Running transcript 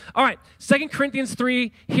All right, 2 Corinthians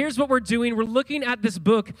 3, here's what we're doing. We're looking at this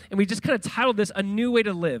book, and we just kind of titled this, A New Way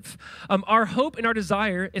to Live. Our hope and our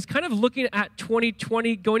desire is kind of looking at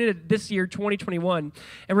 2020, going into this year, 2021,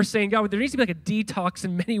 and we're saying, God, there needs to be like a detox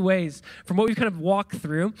in many ways from what we've kind of walked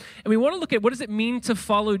through, and we want to look at what does it mean to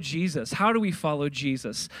follow Jesus? How do we follow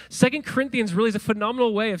Jesus? 2 Corinthians really is a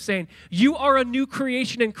phenomenal way of saying, you are a new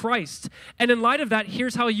creation in Christ, and in light of that,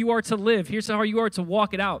 here's how you are to live. Here's how you are to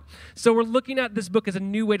walk it out. So we're looking at this book as a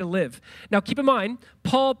new way to live. Now, keep in mind,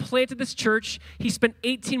 Paul planted this church. He spent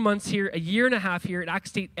 18 months here, a year and a half here. At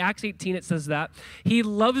Acts 18, it says that. He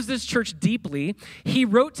loves this church deeply. He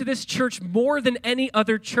wrote to this church more than any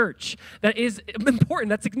other church. That is important.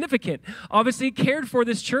 That's significant. Obviously, he cared for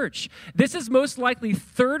this church. This is most likely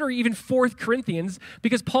 3rd or even 4th Corinthians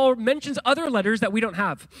because Paul mentions other letters that we don't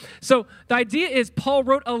have. So the idea is Paul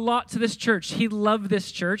wrote a lot to this church. He loved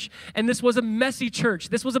this church, and this was a messy church.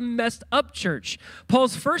 This was a messed up church.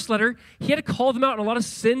 Paul's first letter, he had to call them out on a lot of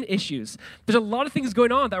sin issues. There's a lot of things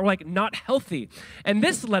going on that were like not healthy. And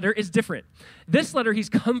this letter is different. This letter, he's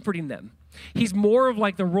comforting them. He's more of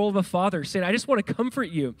like the role of a father, saying, I just want to comfort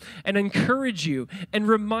you and encourage you and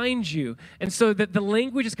remind you. And so that the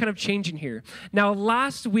language is kind of changing here. Now,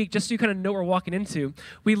 last week, just so you kind of know what we're walking into,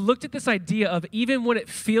 we looked at this idea of even when it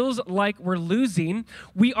feels like we're losing,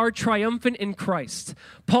 we are triumphant in Christ.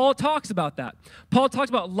 Paul talks about that. Paul talks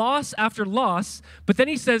about loss after loss, but then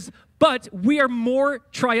he says, but we are more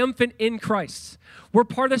triumphant in Christ. We're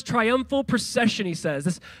part of this triumphal procession, he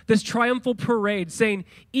says, this triumphal parade, saying,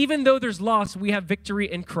 even though there's loss, we have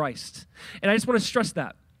victory in Christ. And I just want to stress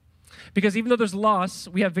that, because even though there's loss,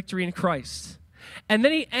 we have victory in Christ. And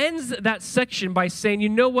then he ends that section by saying, you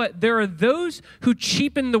know what? There are those who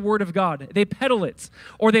cheapen the word of God. They peddle it,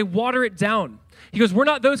 or they water it down. He goes, we're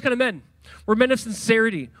not those kind of men. We're men of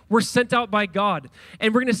sincerity. We're sent out by God.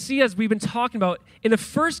 And we're going to see, as we've been talking about, in the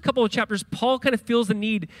first couple of chapters, Paul kind of feels the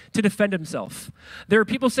need to defend himself. There are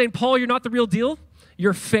people saying, Paul, you're not the real deal.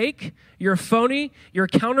 You're fake. You're a phony. You're a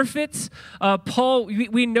counterfeit. Paul,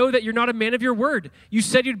 we know that you're not a man of your word. You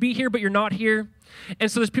said you'd be here, but you're not here.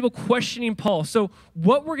 And so there's people questioning Paul. So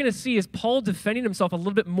what we're going to see is Paul defending himself a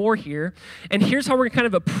little bit more here. And here's how we're going to kind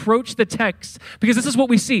of approach the text, because this is what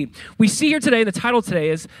we see. We see here today, and the title today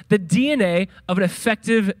is The DNA of an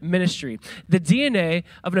Effective Ministry. The DNA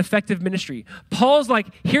of an effective ministry. Paul's like,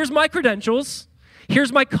 here's my credentials.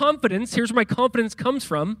 Here's my confidence. Here's where my confidence comes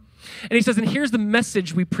from. And he says, and here's the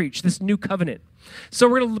message we preach, this new covenant. So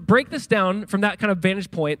we're going to break this down from that kind of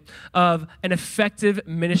vantage point of an effective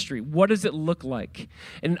ministry. What does it look like?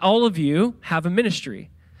 And all of you have a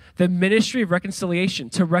ministry, the ministry of reconciliation,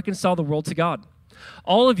 to reconcile the world to God.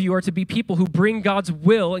 All of you are to be people who bring God's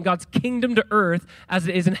will and God's kingdom to earth as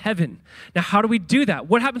it is in heaven. Now, how do we do that?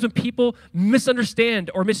 What happens when people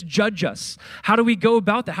misunderstand or misjudge us? How do we go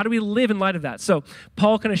about that? How do we live in light of that? So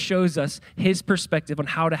Paul kind of shows us his perspective on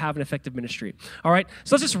how to have an effective ministry. All right,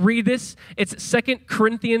 so let's just read this. It's 2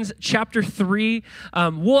 Corinthians chapter 3.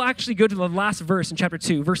 We'll actually go to the last verse in chapter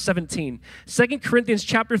 2, verse 17. 2 Corinthians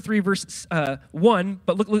chapter 3, verse 1,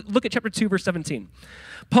 but look at chapter 2, verse 17.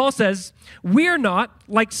 Paul says, we are not,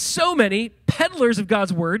 like so many, peddlers of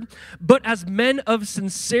God's word, but as men of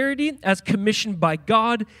sincerity, as commissioned by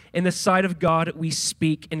God, in the sight of God, we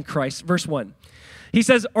speak in Christ. Verse 1. He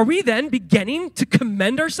says, are we then beginning to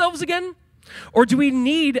commend ourselves again? Or do we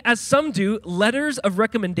need, as some do, letters of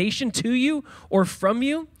recommendation to you or from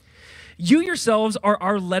you? You yourselves are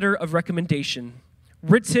our letter of recommendation,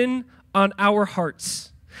 written on our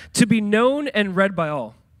hearts, to be known and read by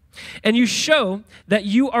all. And you show that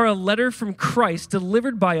you are a letter from Christ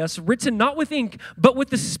delivered by us, written not with ink, but with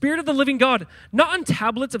the Spirit of the living God, not on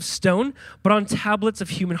tablets of stone, but on tablets of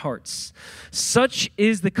human hearts. Such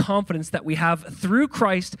is the confidence that we have through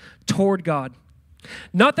Christ toward God.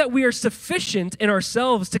 Not that we are sufficient in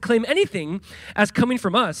ourselves to claim anything as coming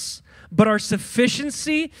from us, but our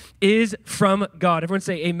sufficiency is from God. Everyone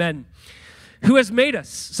say amen. Who has made us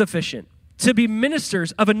sufficient to be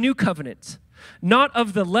ministers of a new covenant, not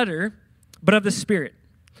of the letter, but of the Spirit.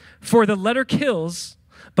 For the letter kills,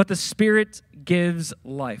 but the Spirit gives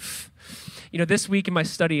life. You know, this week in my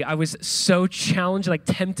study, I was so challenged, like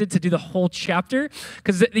tempted to do the whole chapter,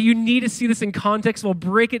 because you need to see this in context. We'll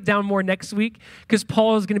break it down more next week, because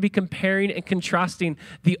Paul is going to be comparing and contrasting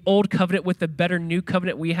the old covenant with the better new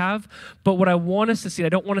covenant we have. But what I want us to see, I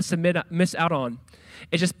don't want us to miss out on,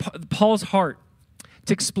 is just Paul's heart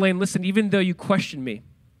to explain, listen, even though you question me,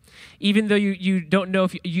 even though you don't know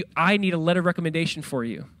if I need a letter of recommendation for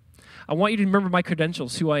you, I want you to remember my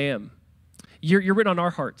credentials, who I am. You're written on our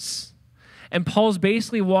hearts. And Paul's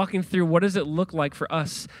basically walking through what does it look like for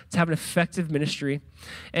us to have an effective ministry.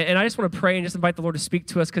 And I just want to pray and just invite the Lord to speak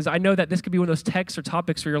to us, because I know that this could be one of those texts or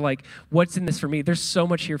topics where you're like, what's in this for me? There's so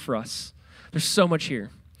much here for us. There's so much here.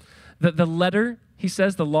 The letter, he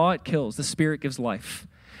says, the law, it kills. The Spirit gives life.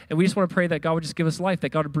 And we just want to pray that God would just give us life, that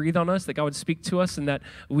God would breathe on us, that God would speak to us, and that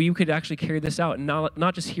we could actually carry this out and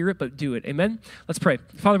not just hear it, but do it. Amen? Let's pray.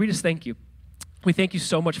 Father, we just thank you. We thank you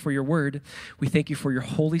so much for your word. We thank you for your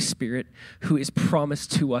Holy Spirit who is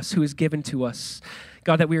promised to us, who is given to us.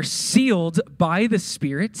 God, that we are sealed by the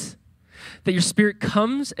Spirit, that your Spirit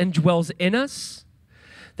comes and dwells in us,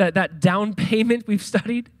 that down payment we've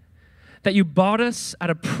studied, that you bought us at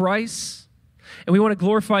a price. And we want to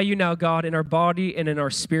glorify you now, God, in our body and in our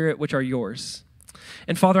spirit, which are yours.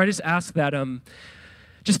 And Father, I just ask that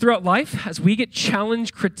just throughout life, as we get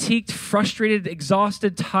challenged, critiqued, frustrated,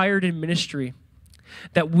 exhausted, tired in ministry,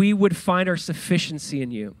 that we would find our sufficiency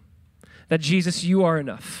in you. That, Jesus, you are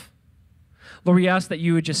enough. Lord, we ask that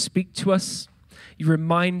you would just speak to us. You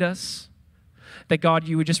remind us that, God,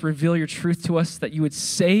 you would just reveal your truth to us, that you would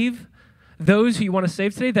save those who you want to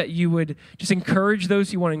save today, that you would just encourage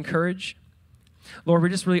those you want to encourage. Lord, we're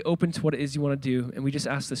just really open to what it is you want to do, and we just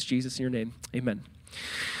ask this, Jesus, in your name. Amen.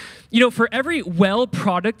 You know, for every well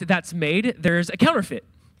product that's made, there's a counterfeit.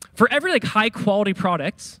 For every high quality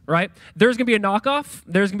product, right, there's going to be a knockoff,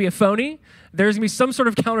 there's going to be a phony, there's going to be some sort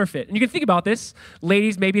of counterfeit. And you can think about this.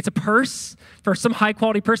 Ladies, maybe it's a purse for some high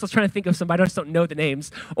quality purse. Let's try to think of somebody. I just don't know the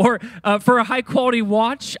names. Or for a high quality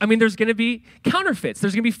watch, I mean, there's going to be counterfeits.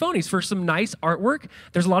 There's going to be phonies. For some nice artwork,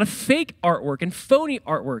 there's a lot of fake artwork and phony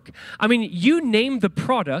artwork. I mean, you name the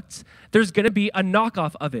product, there's going to be a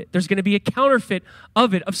knockoff of it. There's going to be a counterfeit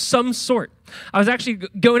of it of some sort. I was actually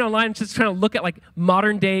going online and just trying to look at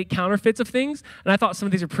modern day counterfeits of things, and I thought some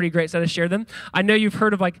of these are pretty great, so I share them. I know you've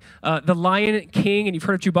heard of the Lion King, and you've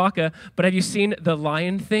heard of Chewbacca, but have you seen the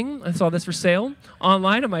lion thing? I saw this for sale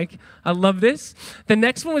online. I'm like, I love this. The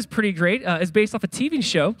next one was pretty great. It's based off a TV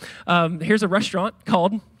show. Here's a restaurant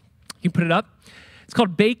called, you can put it up. It's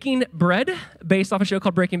called Baking Bread, based off a show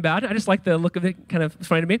called Breaking Bad. I just like the look of it, kind of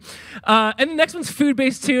funny to me. And the next one's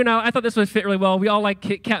food-based too. Now, I thought this would fit really well. We all like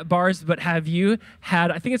Kit Kat bars, but have you had,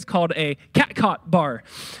 I think it's called a Cat Caught bar.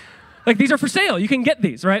 These are for sale. You can get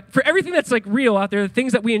these, right? For everything that's real out there, the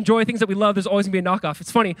things that we enjoy, things that we love, there's always going to be a knockoff.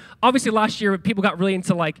 It's funny. Obviously, last year, people got really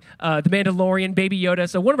into The Mandalorian, Baby Yoda.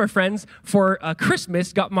 So one of our friends for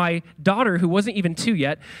Christmas got my daughter, who wasn't even 2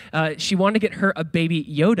 yet, she wanted to get her a Baby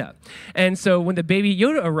Yoda. And so when the Baby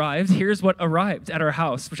Yoda arrived, here's what arrived at our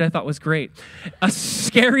house, which I thought was great. A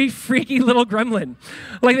scary, freaky little gremlin.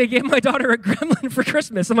 They gave my daughter a gremlin for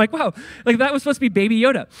Christmas. I'm like, wow, that was supposed to be Baby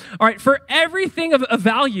Yoda. All right, for everything of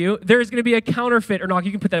value, there's going to be a counterfeit or knock.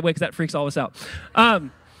 You can put that away because that freaks all of us out.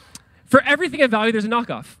 For everything of value, there's a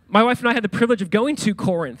knockoff. My wife and I had the privilege of going to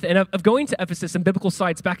Corinth and of going to Ephesus and biblical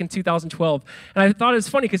sites back in 2012. And I thought it was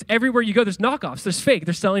funny because everywhere you go, there's knockoffs. There's fake.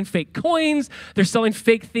 They're selling fake coins. They're selling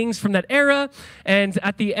fake things from that era. And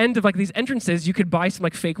at the end of these entrances, you could buy some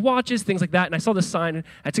fake watches, things like that. And I saw this sign and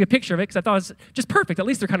I took a picture of it because I thought it was just perfect. At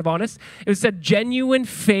least they're kind of honest. It said genuine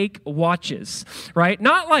fake watches, right?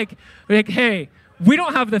 Not hey, we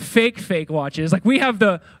don't have the fake watches. We have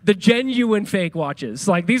the genuine fake watches.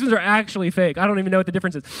 These ones are actually fake. I don't even know what the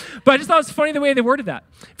difference is. But I just thought it was funny the way they worded that.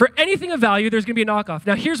 For anything of value, there's going to be a knockoff.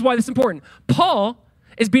 Now, here's why this is important. Paul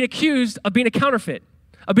is being accused of being a counterfeit,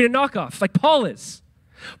 of being a knockoff, like Paul is.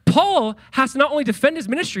 Paul has to not only defend his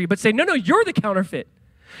ministry, but say, no, you're the counterfeit.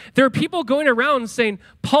 There are people going around saying,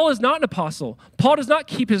 Paul is not an apostle. Paul does not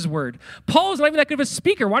keep his word. Paul is not even that good of a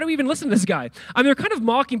speaker. Why do we even listen to this guy? I mean, they're kind of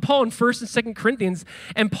mocking Paul in 1st and 2nd Corinthians,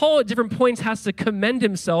 and Paul at different points has to commend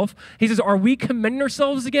himself. He says, are we commending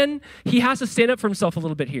ourselves again? He has to stand up for himself a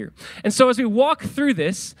little bit here. And so as we walk through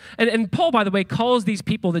this, and Paul, by the way, calls these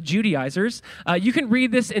people the Judaizers. You can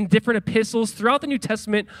read this in different epistles throughout the New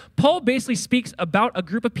Testament. Paul basically speaks about a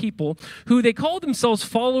group of people who they call themselves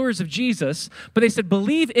followers of Jesus, but they said,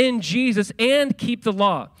 believe in Jesus and keep the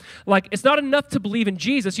law. It's not enough to believe in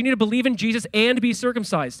Jesus. You need to believe in Jesus and be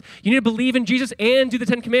circumcised. You need to believe in Jesus and do the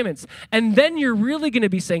 10 Commandments. And then you're really going to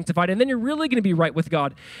be sanctified, and then you're really going to be right with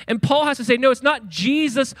God. And Paul has to say, no, it's not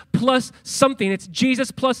Jesus plus something. It's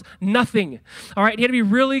Jesus plus nothing. All right? He had to be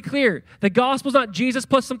really clear. The gospel's not Jesus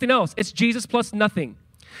plus something else. It's Jesus plus nothing.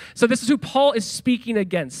 So this is who Paul is speaking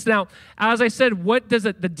against. Now, as I said, what does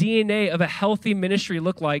the DNA of a healthy ministry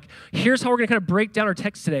look like? Here's how we're going to kind of break down our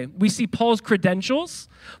text today. We see Paul's credentials.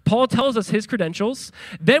 Paul tells us his credentials.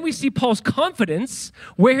 Then we see Paul's confidence,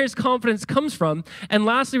 where his confidence comes from. And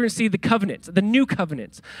lastly, we're going to see the covenant, the new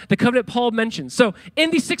covenant, the covenant Paul mentions. So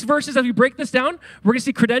in these 6 verses, as we break this down, we're going to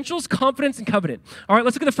see credentials, confidence, and covenant. All right,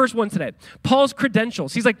 let's look at the first one today. Paul's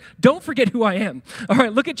credentials. He's like, don't forget who I am. All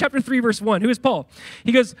right, look at chapter 3, verse 1. Who is Paul?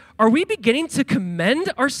 He goes, are we beginning to commend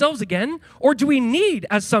ourselves again? Or do we need,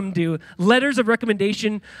 as some do, letters of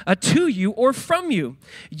recommendation to you or from you?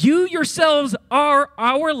 You yourselves are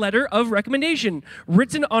our letter of recommendation,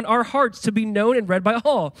 written on our hearts to be known and read by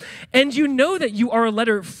all. And you know that you are a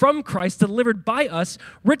letter from Christ delivered by us,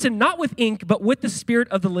 written not with ink, but with the Spirit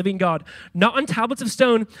of the living God, not on tablets of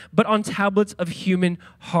stone, but on tablets of human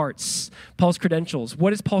hearts. Paul's credentials.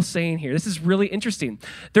 What is Paul saying here? This is really interesting.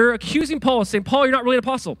 They're accusing Paul, saying, Paul, you're not really an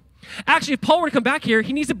apostle. Actually, if Paul were to come back here,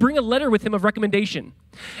 he needs to bring a letter with him of recommendation.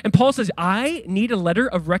 And Paul says, I need a letter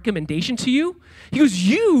of recommendation to you. He goes,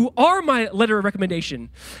 you are my letter of recommendation.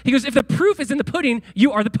 He goes, if the proof is in the pudding,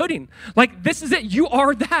 you are the pudding. Like, this is it. You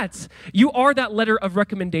are that. You are that letter of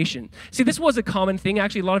recommendation. See, this was a common thing.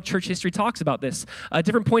 Actually, a lot of church history talks about this. At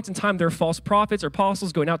different points in time, there are false prophets or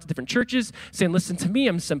apostles going out to different churches saying, listen to me,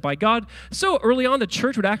 I'm sent by God. So early on, the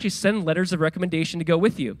church would actually send letters of recommendation to go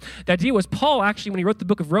with you. The idea was Paul actually, when he wrote the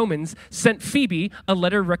book of Romans, sent Phoebe a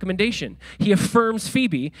letter of recommendation. He affirms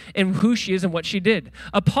Phoebe and who she is and what she did.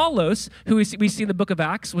 Apollos, who we see in the book of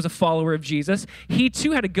Acts, was a follower of Jesus. He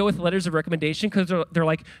too had to go with letters of recommendation because they're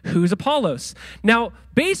like, who's Apollos? Now,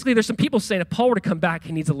 basically, there's some people saying if Paul were to come back,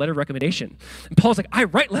 he needs a letter of recommendation. And Paul's like, I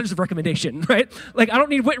write letters of recommendation, right? Like, I don't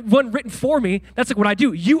need one written for me. That's like what I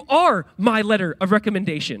do. You are my letter of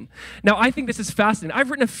recommendation. Now, I think this is fascinating. I've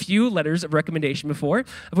written a few letters of recommendation before.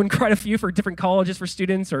 I've written quite a few for different colleges for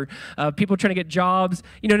students or people trying to get jobs.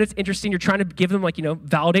 You know, and it's interesting. You're trying to give them, like, you know,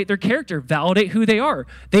 validate their character, validate who they are.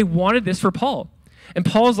 They wanted this for Paul. And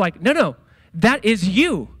Paul's like, no, that is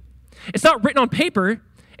you. It's not written on paper.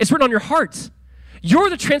 It's written on your heart. You're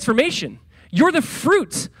the transformation. You're the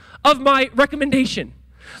fruit of my recommendation.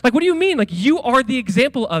 Like, what do you mean? Like, you are the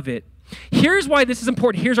example of it. Here's why this is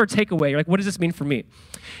important. Here's our takeaway. Like, what does this mean for me?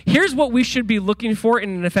 Here's what we should be looking for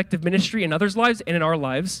in an effective ministry in others' lives and in our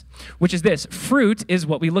lives, which is this. Fruit is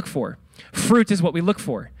what we look for. Fruit is what we look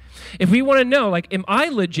for. If we want to know, like, am I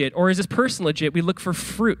legit or is this person legit, we look for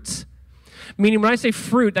fruit. Meaning, when I say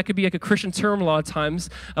fruit, that could be like a Christian term a lot of times,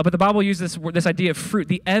 but the Bible uses this idea of fruit.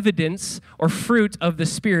 The evidence or fruit of the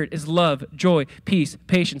Spirit is love, joy, peace,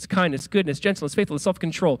 patience, kindness, goodness, gentleness, faithfulness,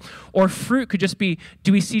 self-control. Or fruit could just be,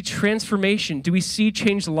 do we see transformation? Do we see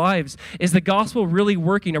changed lives? Is the gospel really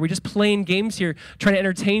working? Are we just playing games here, trying to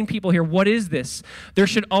entertain people here? What is this? There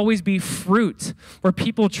should always be fruit where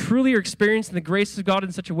people truly are experiencing the grace of God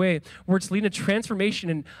in such a way where it's leading to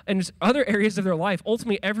transformation in other areas of their life,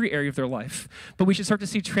 ultimately every area of their life. But we should start to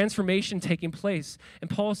see transformation taking place. And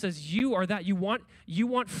Paul says, you are that. You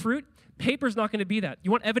want fruit? Paper's not going to be that. You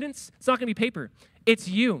want evidence? It's not going to be paper. It's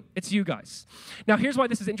you. It's you guys. Now, here's why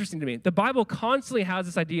this is interesting to me. The Bible constantly has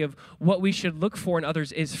this idea of what we should look for in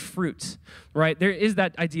others is fruit, right? There is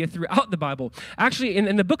that idea throughout the Bible. Actually,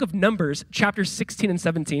 in the book of Numbers, chapters 16 and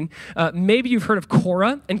 17, maybe you've heard of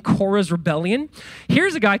Korah and Korah's rebellion.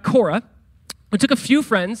 Here's a guy, Korah, who took a few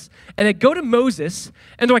friends, and they go to Moses,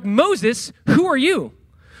 and they're like, Moses, who are you?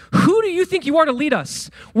 Who do you think you are to lead us?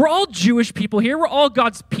 We're all Jewish people here. We're all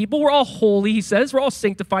God's people. We're all holy, he says. We're all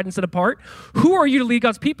sanctified and set apart. Who are you to lead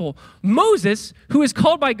God's people? Moses, who is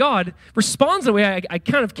called by God, responds in a way I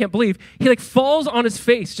kind of can't believe. He like falls on his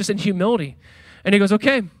face just in humility. And he goes,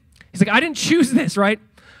 okay. He's like, I didn't choose this, right?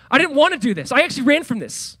 I didn't want to do this. I actually ran from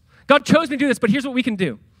this. God chose me to do this, but here's what we can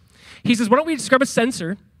do. He says, why don't we describe a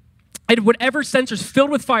censer? And whatever censer's filled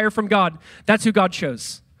with fire from God, that's who God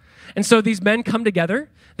chose. And so these men come together.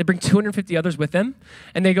 They bring 250 others with them.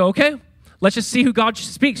 And they go, okay, let's just see who God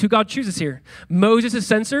speaks, who God chooses here. Moses'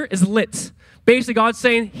 censer is lit. Basically, God's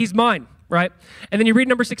saying, he's mine, right? And then you read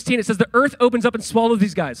number 16. It says the earth opens up and swallows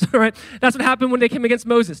these guys, right? That's what happened when they came against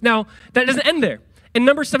Moses. Now, that doesn't end there. In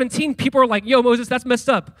number 17, people are like, yo, Moses, that's messed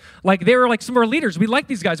up. Like, they were like some of our leaders. We like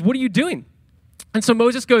these guys. What are you doing? And so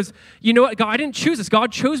Moses goes, you know what, God, I didn't choose this.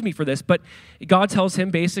 God chose me for this. But God tells him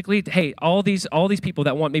basically, hey, all these people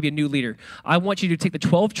that want maybe a new leader, I want you to take the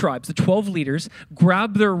 12 tribes, the 12 leaders,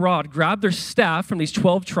 grab their rod, grab their staff from these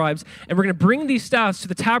 12 tribes, and we're going to bring these staffs to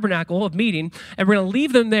the tabernacle of meeting, and we're going to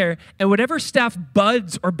leave them there. And whatever staff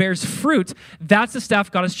buds or bears fruit, that's the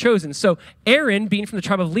staff God has chosen. So Aaron, being from the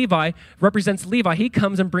tribe of Levi, represents Levi. He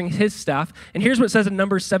comes and brings his staff. And here's what it says in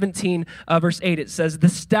Numbers 17, verse 8. It says, the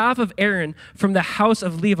staff of Aaron from the the house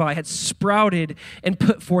of Levi had sprouted and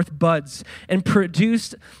put forth buds and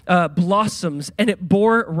produced blossoms, and it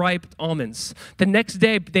bore ripe almonds. The next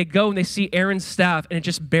day, they go and they see Aaron's staff, and it's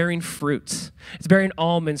just bearing fruit. It's bearing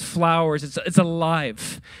almonds, flowers. It's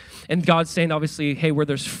alive. And God's saying, obviously, hey, where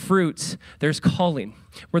there's fruit, there's calling.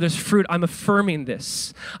 Where there's fruit, I'm affirming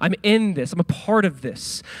this. I'm in this. I'm a part of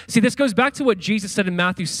this. See, this goes back to what Jesus said in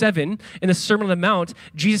Matthew 7 in the Sermon on the Mount.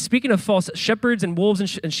 Jesus, speaking of false shepherds and wolves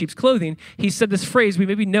in sheep's clothing, he said this phrase we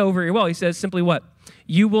maybe know very well. He says simply what?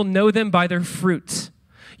 You will know them by their fruit.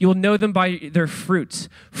 You will know them by their fruit.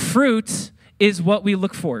 Fruit is what we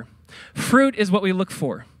look for. Fruit is what we look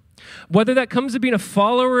for. Whether that comes to being a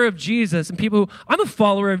follower of Jesus and people who, I'm a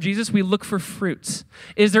follower of Jesus, we look for fruits.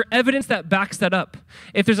 Is there evidence that backs that up?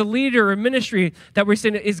 If there's a leader or a ministry that we're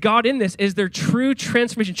saying, is God in this? Is there true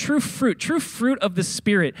transformation, true fruit of the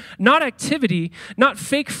Spirit? Not activity, not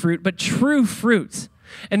fake fruit, but true fruit.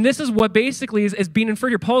 And this is what basically is being inferred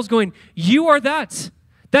here. Paul's going, you are that.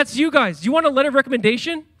 That's you guys. You want a letter of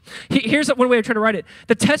recommendation? Here's one way I'm trying to write it.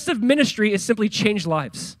 The test of ministry is simply change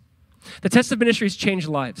lives. The test of ministry is change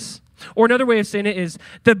lives. Or another way of saying it is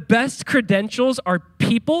the best credentials are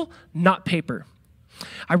people, not paper.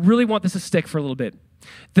 I really want this to stick for a little bit.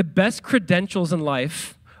 The best credentials in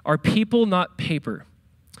life are people, not paper.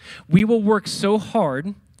 We will work so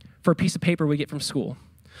hard for a piece of paper we get from school.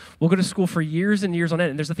 We'll go to school for years and years on end,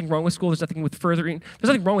 and there's nothing wrong with school. There's nothing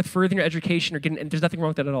wrong with furthering your education and there's nothing wrong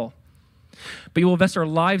with that at all. But you will invest our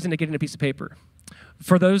lives into getting a piece of paper.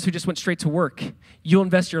 For those who just went straight to work, you'll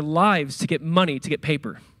invest your lives to get money, to get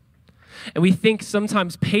paper. And we think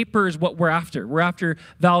sometimes paper is what we're after. We're after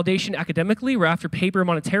validation academically. We're after paper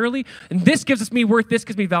monetarily. And this gives us me worth. This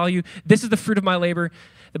gives me value. This is the fruit of my labor.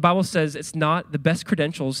 The Bible says it's not, the best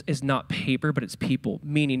credentials is not paper, but it's people.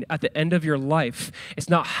 Meaning at the end of your life, it's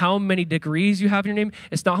not how many degrees you have in your name.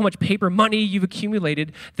 It's not how much paper money you've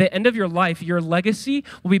accumulated. The end of your life, your legacy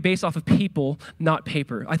will be based off of people, not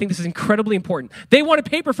paper. I think this is incredibly important. They wanted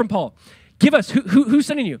paper from Paul. Give us, who's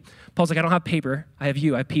sending you? Paul's like, I don't have paper. I have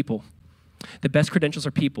you. I have people. The best credentials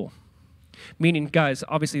are people. Meaning, guys,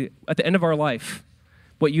 obviously, at the end of our life,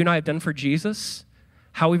 what you and I have done for Jesus,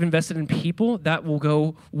 how we've invested in people, that will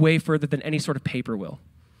go way further than any sort of paper will.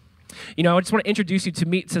 You know, I just want to introduce you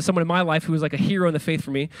to someone in my life who was like a hero in the faith for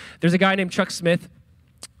me. There's a guy named Chuck Smith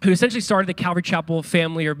who essentially started the Calvary Chapel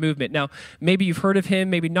family or movement. Now, maybe you've heard of him,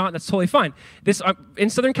 maybe not. That's totally fine. This in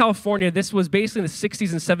Southern California, this was basically in the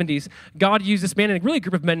 60s and 70s. God used this man and really a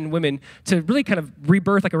group of men and women to really kind of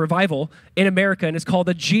rebirth like a revival in America, and it's called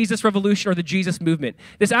the Jesus Revolution or the Jesus Movement.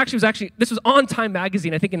 This was on Time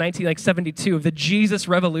magazine, I think in 1972, of the Jesus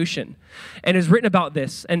Revolution, and is written about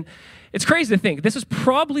this. And it's crazy to think. This was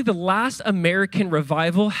probably the last American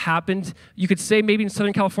revival happened, you could say maybe in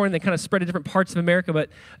Southern California, they kind of spread to different parts of America, but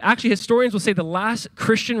actually historians will say the last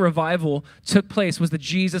Christian revival took place was the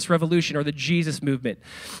Jesus Revolution or the Jesus Movement.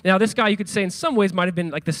 Now this guy, you could say in some ways might have been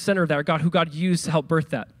like the center of that, or who God used to help birth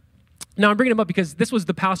that. Now, I'm bringing him up because this was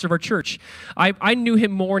the pastor of our church. I knew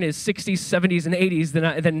him more in his 60s, 70s, and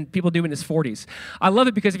 80s than people do in his 40s. I love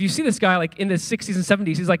it because if you see this guy like in his 60s and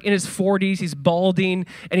 70s, he's like in his 40s, he's balding,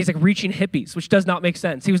 and he's like reaching hippies, which does not make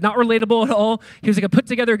sense. He was not relatable at all. He was like a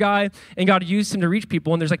put-together guy, and God used him to reach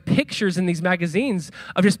people. And there's like pictures in these magazines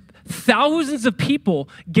of just thousands of people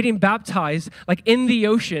getting baptized like in the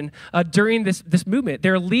ocean during this movement.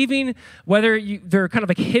 They're leaving, they're kind of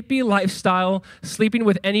like hippie lifestyle, sleeping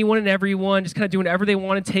with anyone and everyone, just kind of doing whatever they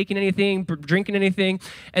wanted, taking anything, drinking anything.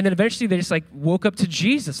 And then eventually they just like woke up to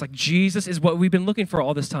Jesus. Like Jesus is what we've been looking for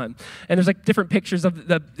all this time. And there's like different pictures of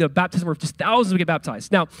the baptism where just thousands would get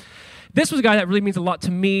baptized. Now, this was a guy that really means a lot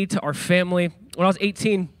to me, to our family. When I was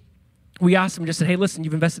 18, we asked him, just said, hey, listen,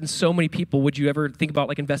 you've invested in so many people. Would you ever think about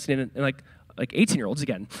like investing in like 18-year-olds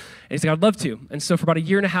again? And he's like, I'd love to. And so for about a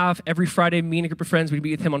year and a half, every Friday, me and a group of friends, we'd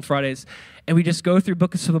meet with him on Fridays. And we just go through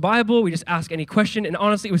books of the Bible. We just ask any question. And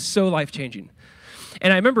honestly, it was so life-changing.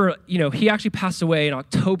 And I remember, he actually passed away in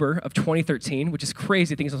October of 2013, which is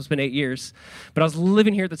crazy. I think it's been 8 years. But I was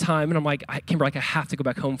living here at the time. And I'm like, I have to go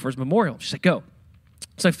back home for his memorial. She's like, go.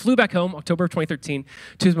 So I flew back home, October of 2013,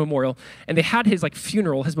 to his memorial, and they had his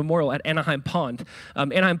funeral, his memorial at Anaheim Pond.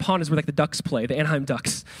 Anaheim Pond is where the Ducks play, the Anaheim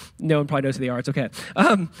Ducks. No one probably knows who they are. It's okay.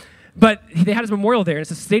 But they had his memorial there, and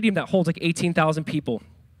it's a stadium that holds 18,000 people.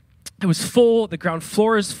 It was full. The ground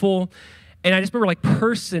floor is full. And I just remember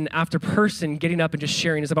person after person getting up and just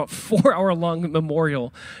sharing this about 4-hour-long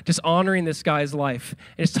memorial, just honoring this guy's life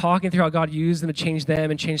and just talking through how God used them to change them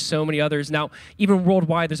and change so many others. Now, even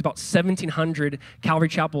worldwide, there's about 1,700 Calvary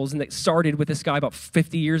Chapels, and that started with this guy about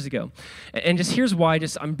 50 years ago. And just here's why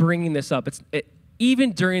I'm bringing this up.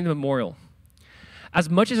 Even during the memorial, as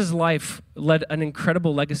much as his life led an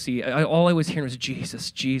incredible legacy, all I was hearing was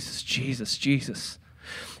Jesus, Jesus, Jesus, Jesus.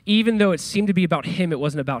 Even though it seemed to be about him, it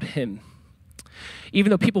wasn't about him. Even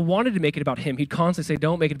though people wanted to make it about him, he'd constantly say,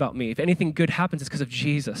 don't make it about me. If anything good happens, it's because of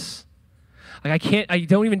Jesus. Like, I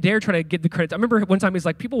don't even dare try to give the credit. I remember one time he's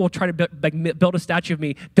like, people will try to build a statue of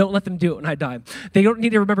me. Don't let them do it when I die. They don't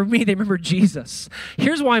need to remember me. They remember Jesus.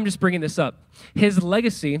 Here's why I'm just bringing this up. His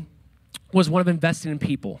legacy was one of investing in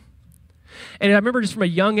people. And I remember just from a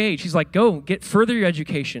young age, he's like, go further your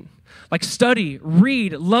education. Like, study,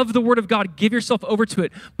 read, love the word of God, give yourself over to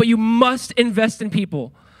it. But you must invest in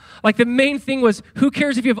people. Like, the main thing was, who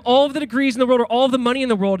cares if you have all of the degrees in the world or all of the money in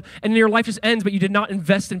the world and your life just ends, but you did not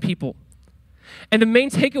invest in people. And the main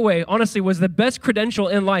takeaway, honestly, was the best credential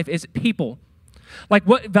in life is people. Like,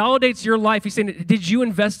 what validates your life? He's saying, did you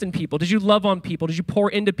invest in people? Did you love on people? Did you pour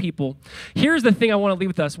into people? Here's the thing I want to leave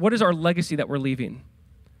with us. What is our legacy that we're leaving?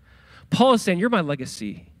 Paul is saying, you're my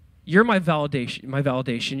legacy. You're my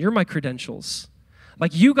validation. You're my credentials.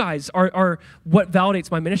 Like, you guys are what validates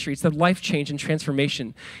my ministry. It's the life change and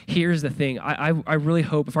transformation. Here's the thing. I really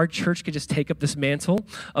hope if our church could just take up this mantle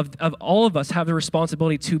of all of us have the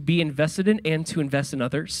responsibility to be invested in and to invest in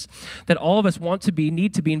others, that all of us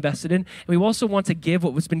need to be invested in, and we also want to give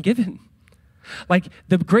what was been given. Like,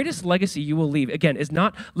 the greatest legacy you will leave, again, is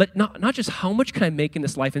not just how much can I make in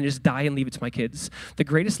this life and just die and leave it to my kids. The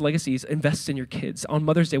greatest legacy is invest in your kids. On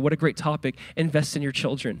Mother's Day, what a great topic. Invest in your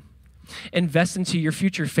children. Invest into your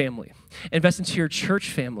future family. Invest into your church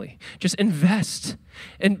family. Just invest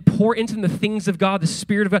and pour into the things of God, the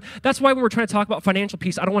Spirit of God. That's why when we're trying to talk about financial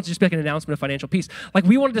peace, I don't want to just be like an announcement of financial peace. Like,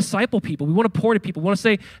 we want to disciple people. We want to pour into people. We want to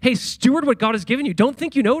say, hey, steward what God has given you. Don't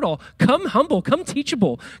think you know it all. Come humble. Come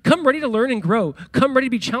teachable. Come ready to learn and grow. Come ready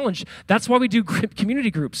to be challenged. That's why we do community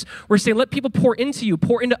groups. We're saying, let people pour into you,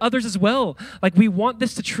 pour into others as well. Like, we want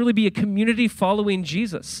this to truly be a community following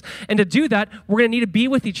Jesus. And to do that, we're going to need to be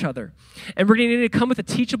with each other. And we're going to need to come with a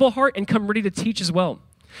teachable heart and come ready to teach as well.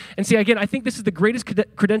 And see, again, I think this is the greatest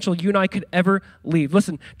credential you and I could ever leave.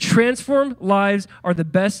 Listen, transformed lives are the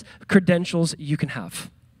best credentials you can have.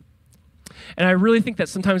 And I really think that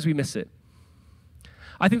sometimes we miss it.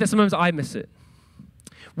 I think that sometimes I miss it.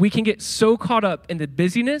 We can get so caught up in the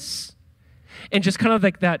busyness and just kind of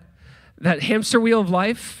like that hamster wheel of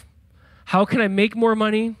life. How can I make more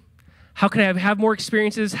money? How can I have more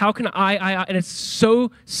experiences? How can I? And it's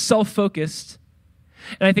so self-focused.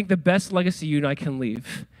 And I think the best legacy you and I can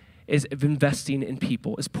leave is investing in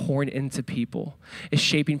people, is pouring into people, is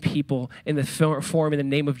shaping people in the form in the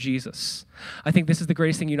name of Jesus. I think this is the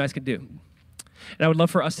greatest thing you guys can do. And I would love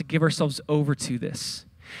for us to give ourselves over to this.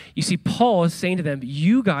 You see, Paul is saying to them,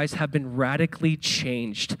 you guys have been radically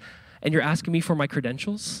changed. And you're asking me for my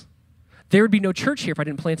credentials? There would be no church here if I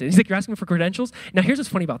didn't plant it. He's like, you're asking me for credentials? Now, here's what's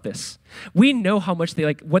funny about this. We know how much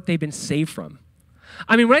what they've been saved from.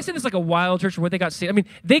 I mean, when I say this like a wild church or what they got saved, I mean,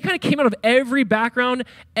 they kind of came out of every background,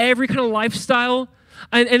 every kind of lifestyle,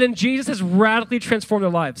 and then Jesus has radically transformed their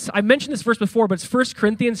lives. I mentioned this verse before, but it's 1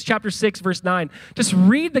 Corinthians chapter 6, verse 9. Just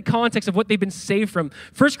read the context of what they've been saved from.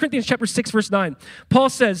 1 Corinthians chapter 6, verse 9. Paul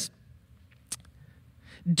says,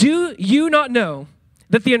 do you not know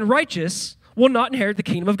that the unrighteous will not inherit the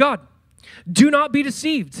kingdom of God? Do not be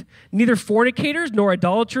deceived. Neither fornicators, nor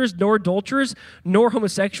idolaters, nor adulterers, nor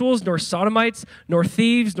homosexuals, nor sodomites, nor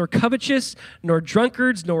thieves, nor covetous, nor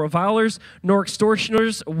drunkards, nor revilers, nor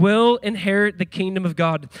extortioners will inherit the kingdom of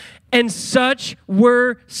God. And such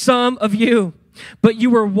were some of you. But you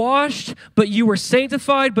were washed, but you were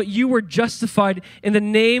sanctified, but you were justified in the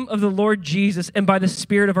name of the Lord Jesus and by the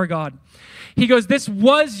Spirit of our God. He goes, this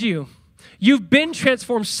was you. You've been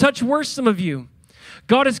transformed. Such were some of you.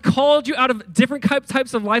 God has called you out of different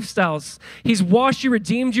types of lifestyles. He's washed you,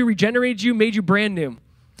 redeemed you, regenerated you, made you brand new.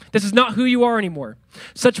 This is not who you are anymore.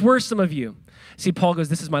 Such were some of you. See, Paul goes,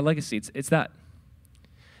 this is my legacy. It's that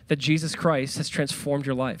Jesus Christ has transformed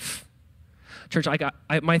your life. Church,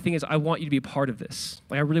 my thing is I want you to be a part of this.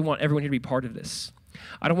 Like, I really want everyone here to be part of this.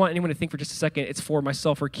 I don't want anyone to think for just a second it's for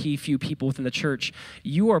myself or key few people within the church.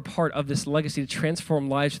 You are part of this legacy to transform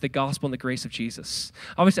lives with the gospel and the grace of Jesus.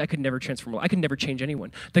 Obviously, I could never transform. I could never change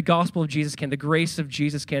anyone. The gospel of Jesus can. The grace of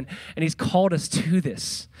Jesus can. And he's called us to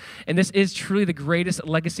this. And this is truly the greatest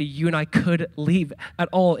legacy you and I could leave at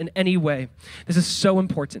all in any way. This is so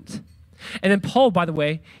important. And then Paul, by the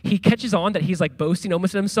way, he catches on that he's like boasting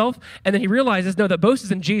almost in himself. And then he realizes, no, that boast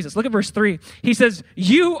is in Jesus. Look at verse 3. He says,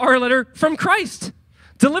 you are a letter from Christ,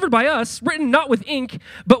 delivered by us, written not with ink,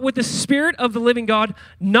 but with the Spirit of the living God,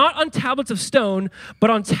 not on tablets of stone, but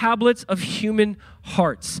on tablets of human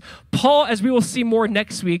hearts. Paul, as we will see more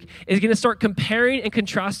next week, is going to start comparing and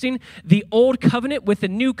contrasting the old covenant with the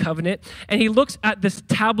new covenant, and he looks at this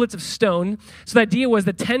tablets of stone. So the idea was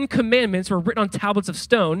the 10 commandments were written on tablets of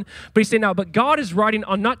stone, but he's saying now, but God is writing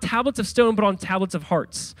on not tablets of stone, but on tablets of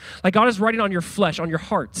hearts. Like God is writing on your flesh, on your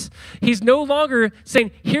hearts. He's no longer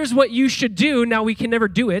saying, here's what you should do, now we can never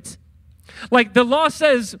do it. Like the law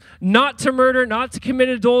says not to murder, not to commit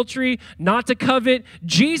adultery, not to covet.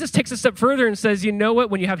 Jesus takes a step further and says, you know what?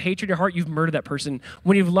 When you have hatred in your heart, you've murdered that person.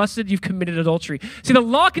 When you've lusted, you've committed adultery. See, the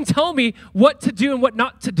law can tell me what to do and what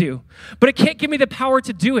not to do, but it can't give me the power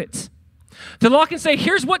to do it. The law can say,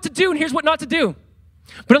 here's what to do and here's what not to do.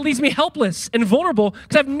 But it leaves me helpless and vulnerable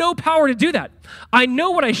because I have no power to do that. I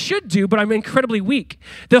know what I should do, but I'm incredibly weak.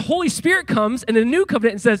 The Holy Spirit comes in the new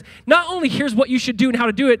covenant and says, not only here's what you should do and how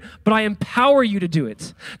to do it, but I empower you to do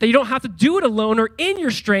it. That you don't have to do it alone or in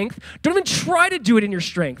your strength. Don't even try to do it in your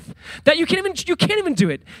strength. That you can't even do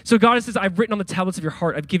it. So God says, I've written on the tablets of your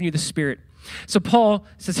heart, I've given you the Spirit. So Paul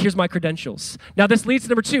says, here's my credentials. Now this leads to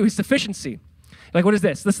number 2, his sufficiency. Like, what is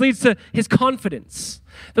this? This leads to his confidence.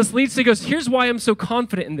 This leads to, he goes, here's why I'm so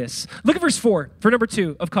confident in this. Look at verse 4 for number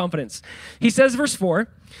 2 of confidence. He says, verse 4,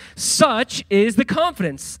 such is the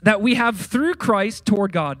confidence that we have through Christ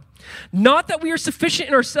toward God. Not that we are sufficient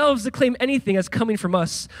in ourselves to claim anything as coming from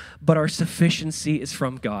us, but our sufficiency is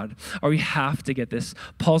from God. Or we have to get this.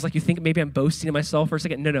 Paul's like, you think maybe I'm boasting in myself for a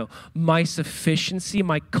second? No. My sufficiency,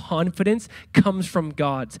 my confidence comes from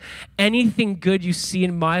God. Anything good you see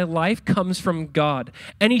in my life comes from God.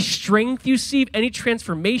 Any strength you see, any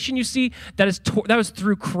transformation you see, that is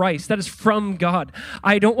through Christ. That is from God.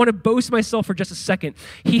 I don't want to boast myself for just a second.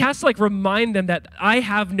 He has to remind them that I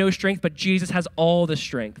have no strength, but Jesus has all the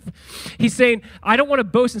strength. He's saying, I don't want to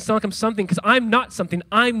boast and sound like I'm something because I'm not something.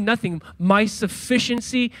 I'm nothing. My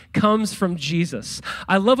sufficiency comes from Jesus.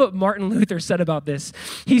 I love what Martin Luther said about this.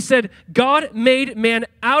 He said, God made man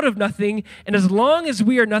out of nothing, and as long as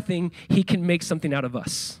we are nothing, he can make something out of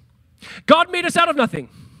us. God made us out of nothing.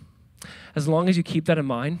 As long as you keep that in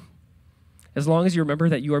mind, as long as you remember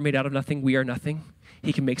that you are made out of nothing, we are nothing,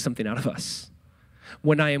 he can make something out of us.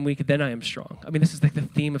 When I am weak, then I am strong. I mean, this is like the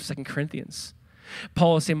theme of 2 Corinthians.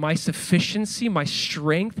 Paul is saying, my sufficiency, my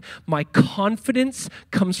strength, my confidence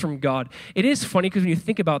comes from God. It is funny because when you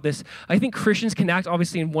think about this, I think Christians can act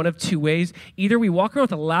obviously in one of 2 ways. Either we walk around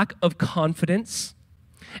with a lack of confidence,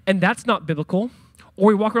 and that's not biblical, or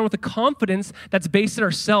we walk around with a confidence that's based in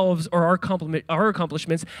ourselves or our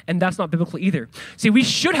accomplishments, and that's not biblical either. See, we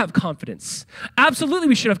should have confidence. Absolutely,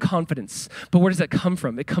 we should have confidence. But where does that come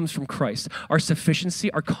from? It comes from Christ. Our sufficiency,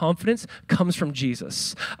 our confidence comes from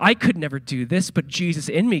Jesus. I could never do this, but Jesus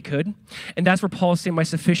in me could. And that's where Paul is saying my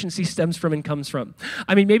sufficiency stems from and comes from.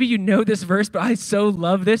 I mean, maybe you know this verse, but I so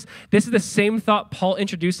love this. This is the same thought Paul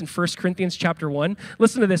introduced in 1 Corinthians chapter 1.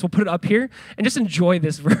 Listen to this. We'll put it up here and just enjoy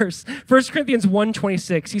this verse. 1 Corinthians 1:26.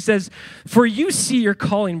 He says, for you see your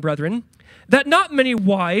calling, brethren, that not many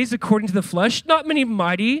wise according to the flesh, not many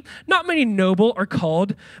mighty, not many noble are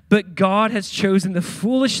called, but God has chosen the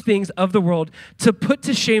foolish things of the world to put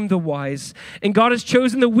to shame the wise. And God has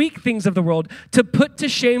chosen the weak things of the world to put to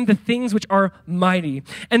shame the things which are mighty.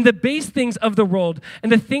 And the base things of the world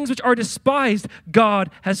and the things which are despised, God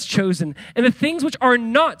has chosen. And the things which are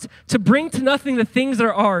not, to bring to nothing the things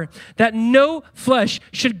that are, that no flesh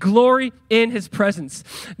should glory in his presence.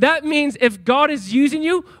 That means if God is using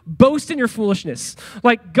you, boast in your foolishness.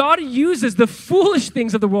 Like God uses the foolish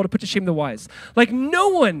things of the world to put to shame the wise. Like no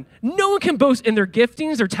one can boast in their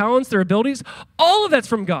giftings, their talents, their abilities. All of that's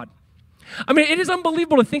from God. I mean, it is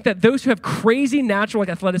unbelievable to think that those who have crazy natural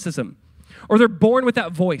athleticism, or they're born with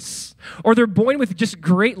that voice, or they're born with just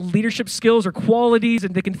great leadership skills or qualities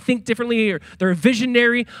and they can think differently, or they're a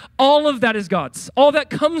visionary, all of that is God's. All that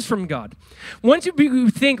comes from God. Once you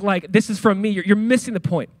think like this is from me, you're missing the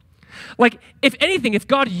point. Like, if anything, if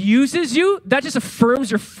God uses you, that just affirms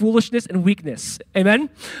your foolishness and weakness. Amen?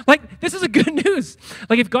 Like, this is a good news.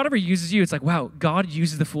 Like, if God ever uses you, it's like, wow, God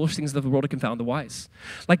uses the foolish things of the world to confound the wise.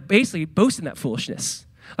 Like, basically, boast in that foolishness.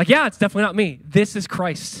 Like, yeah, it's definitely not me. This is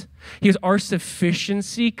Christ. He goes, our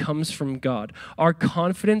sufficiency comes from God. Our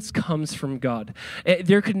confidence comes from God.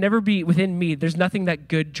 There could never be within me, there's nothing that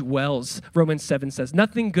good dwells, Romans 7 says.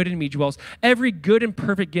 Nothing good in me dwells. Every good and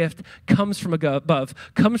perfect gift comes from above,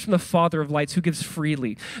 comes from the Father of lights who gives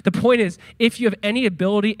freely. The point is, if you have any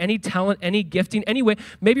ability, any talent, any gifting, any way,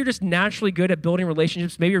 maybe you're just naturally good at building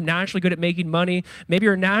relationships, maybe you're naturally good at making money, maybe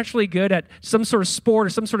you're naturally good at some sort of sport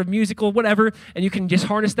or some sort of musical, whatever, and you can just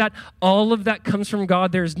harness that. All of that comes from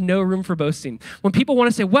God. There's no room for boasting. When people want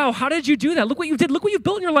to say, wow, how did you do that? Look what you did. Look what you've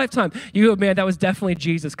built in your lifetime. You go, man, that was definitely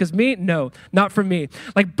Jesus. Because me, no, not from me.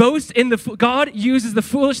 Like boast in God uses the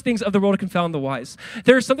foolish things of the world to confound the wise.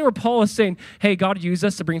 There's something where Paul is saying, hey, God used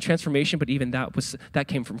us to bring transformation, but even that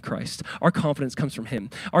came from Christ. Our confidence comes from him.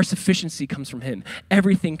 Our sufficiency comes from him.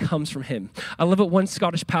 Everything comes from him. I love what one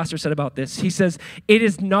Scottish pastor said about this. He says, it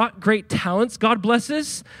is not great talents God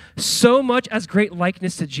blesses so much as great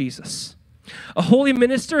likeness to Jesus. A holy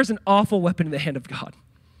minister is an awful weapon in the hand of God.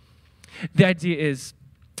 The idea is,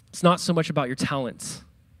 it's not so much about your talents.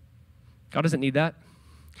 God doesn't need that.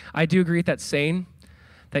 I do agree with that saying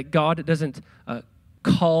that God doesn't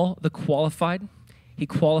call the qualified. He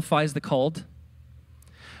qualifies the called.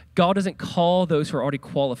 God doesn't call those who are already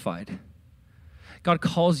qualified. God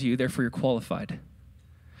calls you, therefore you're qualified.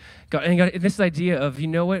 And this idea of, you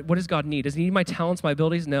know what does God need? Does he need my talents, my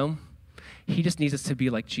abilities? No. He just needs us to be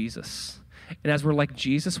like Jesus. And as we're like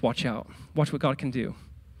Jesus, watch out. Watch what God can do.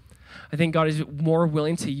 I think God is more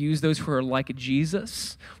willing to use those who are like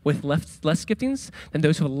Jesus with less giftings than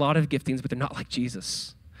those who have a lot of giftings, but they're not like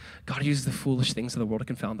Jesus. God uses the foolish things of the world to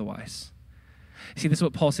confound the wise. See, this is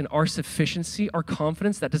what Paul's saying. Our sufficiency, our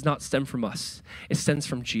confidence, that does not stem from us. It stems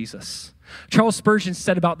from Jesus. Charles Spurgeon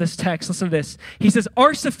said about this text, listen to this. He says,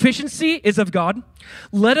 our sufficiency is of God.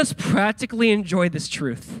 Let us practically enjoy this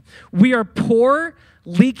truth. We are poor,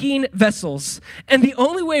 leaking vessels. And the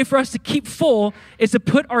only way for us to keep full is to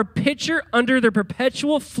put our pitcher under the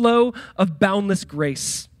perpetual flow of boundless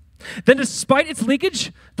grace. Then despite its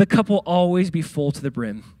leakage, the cup will always be full to the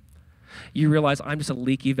brim. You realize I'm just a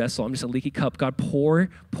leaky vessel. I'm just a leaky cup. God, pour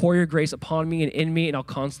your grace upon me and in me, and I'll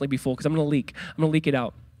constantly be full because I'm going to leak. I'm going to leak it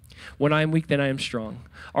out. When I am weak, then I am strong.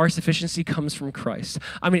 Our sufficiency comes from Christ.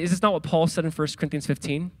 I mean, is this not what Paul said in 1 Corinthians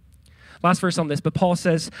 15? Last verse on this, but Paul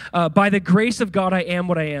says, by the grace of God, I am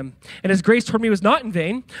what I am. And his grace toward me was not in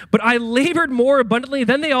vain, but I labored more abundantly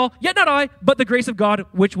than they all, yet not I, but the grace of God,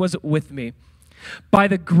 which was with me. By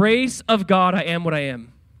the grace of God, I am what I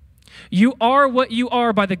am. You are what you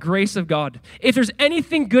are by the grace of God. If there's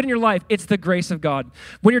anything good in your life, it's the grace of God.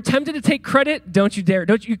 When you're tempted to take credit, don't you dare.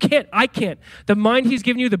 You can't. I can't. The mind he's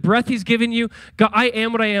given you, the breath he's given you, God, I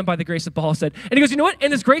am what I am by the grace of Paul said. And he goes, you know what?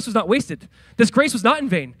 And this grace was not wasted. This grace was not in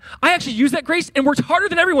vain. I actually used that grace and worked harder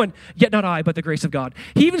than everyone, yet not I, but the grace of God.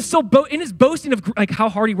 He even still, in his boasting of like how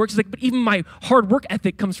hard he works, he's like, but even my hard work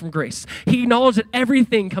ethic comes from grace. He acknowledged that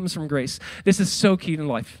everything comes from grace. This is so key in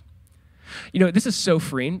life. You know, this is so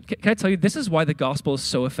freeing. Can I tell you, this is why the gospel is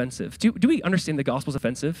so offensive. Do we understand the gospel is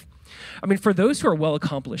offensive? I mean, for those who are well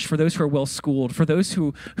accomplished, for those who are well schooled, for those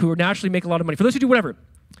who naturally make a lot of money, for those who do whatever,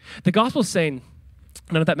 the gospel is saying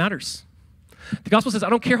none of that matters. The gospel says, I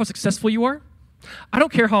don't care how successful you are. I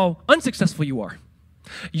don't care how unsuccessful you are.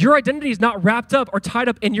 Your identity is not wrapped up or tied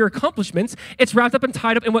up in your accomplishments. It's wrapped up and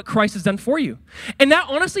tied up in what Christ has done for you. And that,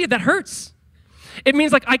 honestly, that hurts. It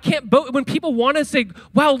means like I can't boast. When people want to say,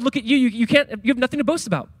 wow, look at you, you have nothing to boast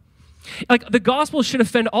about. Like the gospel should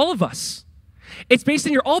offend all of us. It's based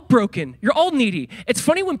on you're all broken. You're all needy. It's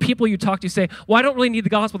funny when people you talk to say, well, I don't really need the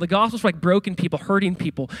gospel. The gospel's for like broken people, hurting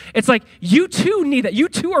people. It's like, you too need that. You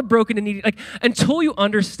too are broken and needy. Like until you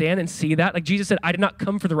understand and see that, like Jesus said, I did not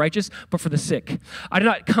come for the righteous, but for the sick. I did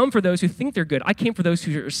not come for those who think they're good. I came for those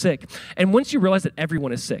who are sick. And once you realize that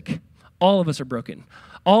everyone is sick, all of us are broken.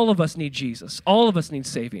 All of us need Jesus. All of us need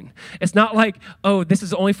saving. It's not like, oh, this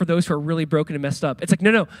is only for those who are really broken and messed up. It's like,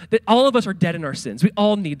 no. All of us are dead in our sins. We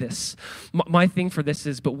all need this. My thing for this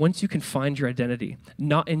is, but once you can find your identity,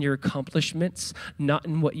 not in your accomplishments, not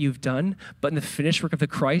in what you've done, but in the finished work of the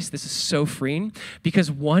Christ, this is so freeing.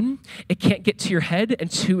 Because one, it can't get to your head,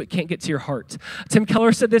 and two, it can't get to your heart. Tim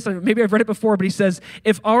Keller said this, and maybe I've read it before, but he says,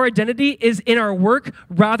 if our identity is in our work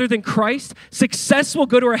rather than Christ, success will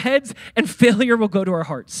go to our heads and failure will go to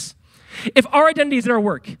our hearts. If our identity is in our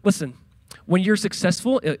work, listen, when you're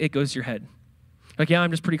successful, it goes to your head. Like, yeah,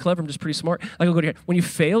 I'm just pretty clever. I'm just pretty smart. Like, it'll go to your head. When you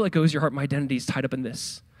fail, it goes to your heart. My identity is tied up in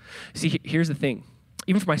this. See, here's the thing.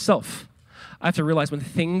 Even for myself, I have to realize when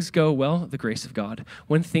things go well, the grace of God.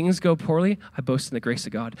 When things go poorly, I boast in the grace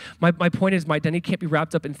of God. My point is my identity can't be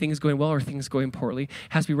wrapped up in things going well or things going poorly. It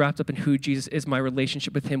has to be wrapped up in who Jesus is, my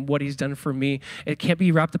relationship with him, what he's done for me. It can't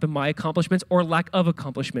be wrapped up in my accomplishments or lack of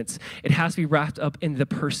accomplishments. It has to be wrapped up in the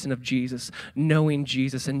person of Jesus, knowing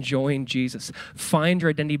Jesus, enjoying Jesus. Find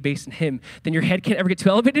your identity based in him. Then your head can't ever get too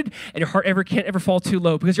elevated and your heart can't ever fall too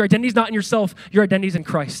low because your identity is not in yourself. Your identity is in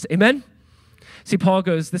Christ. Amen? See, Paul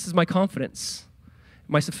goes, this is my confidence.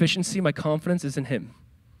 My sufficiency, my confidence is in him.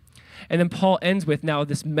 And then Paul ends with now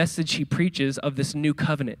this message he preaches of this new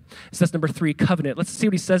covenant. So that's number 3, covenant. Let's see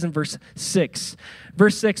what he says in verse 6.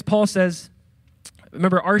 Verse 6, Paul says,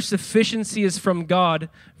 Remember, our sufficiency is from God,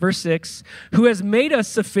 verse 6, who has made us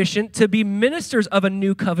sufficient to be ministers of a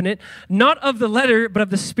new covenant, not of the letter, but of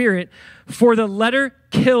the Spirit. For the letter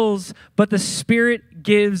kills, but the Spirit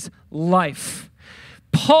gives life.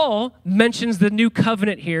 Paul mentions the new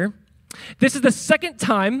covenant here. This is the second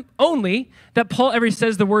time only that Paul ever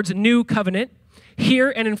says the words new covenant, here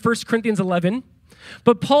and in 1 Corinthians 11.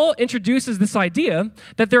 But Paul introduces this idea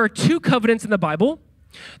that there are two covenants in the Bible.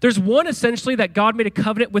 There's one essentially that God made a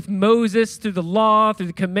covenant with Moses through the law, through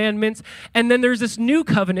the commandments, and then there's this new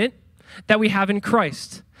covenant that we have in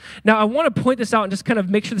Christ. Now, I want to point this out and just kind of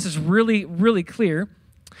make sure this is really, really clear.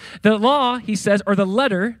 The law, he says, or the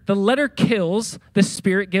letter kills, the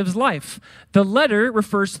Spirit gives life. The letter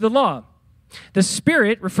refers to the law. The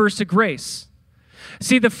Spirit refers to grace.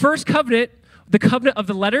 See, the first covenant, the covenant of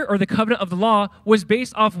the letter or the covenant of the law, was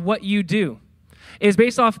based off what you do. It is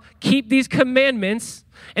based off, keep these commandments,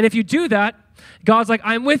 and if you do that, God's like,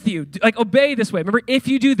 I'm with you. Like, obey this way. Remember, if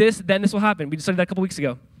you do this, then this will happen. We just studied that a couple weeks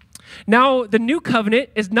ago. Now, the new covenant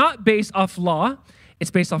is not based off law.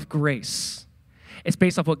 It's based off grace. It's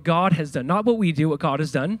based off what God has done, not what we do, what God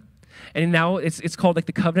has done. And now it's called like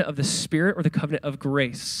the covenant of the Spirit or the covenant of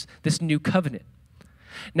grace, this new covenant.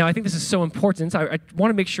 Now, I think this is so important. I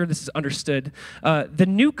want to make sure this is understood. The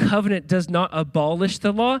new covenant does not abolish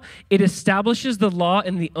the law. It establishes the law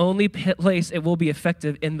in the only place it will be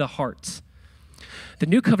effective, in the heart. The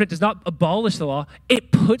new covenant does not abolish the law.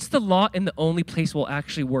 It puts the law in the only place it will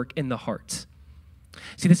actually work, in the heart.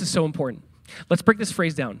 See, this is so important. Let's break this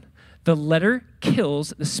phrase down. The letter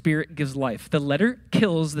kills, the Spirit gives life. The letter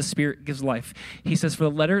kills, the Spirit gives life. He says for the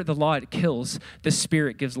letter, the law, it kills, the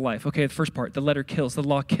Spirit gives life. Okay, the first part, the letter kills, the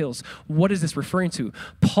law kills. What is this referring to?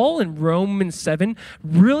 Paul in Romans 7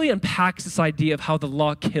 really unpacks this idea of how the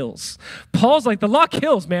law kills. Paul's like, the law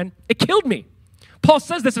kills, man. It killed me. Paul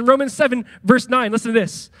says this in Romans 7, verse 9. Listen to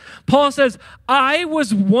this. Paul says, I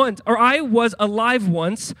was alive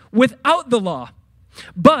once without the law.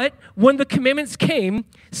 But when the commandments came,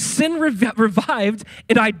 sin revived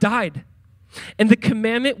and I died. And the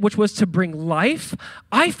commandment which was to bring life,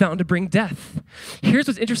 I found to bring death. Here's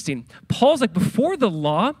what's interesting. Paul's like, before the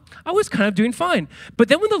law, I was kind of doing fine. But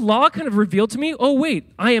then when the law kind of revealed to me, oh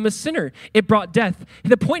wait, I am a sinner. It brought death.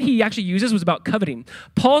 The point he actually uses was about coveting.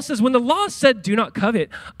 Paul says, when the law said do not covet,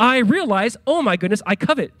 I realized, oh my goodness, I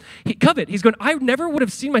covet. He's going, I never would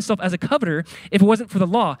have seen myself as a coveter if it wasn't for the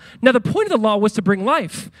law. Now the point of the law was to bring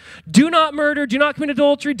life. Do not murder, do not commit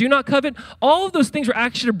adultery, do not covet. All of those things were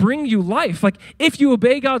actually to bring you life. Like, if you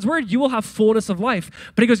obey God's word, you will have fullness of life.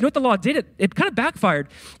 But he goes, you know what the law did? It kind of backfired.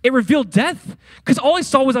 It revealed death. Because all I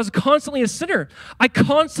saw was I was constantly a sinner. I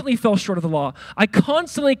constantly fell short of the law. I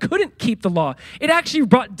constantly couldn't keep the law. It actually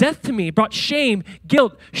brought death to me, brought shame,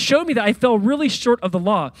 guilt, showed me that I fell really short of the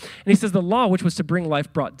law. And he says the law, which was to bring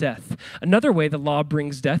life, brought death. Another way the law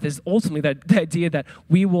brings death is ultimately the idea that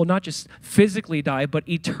we will not just physically die, but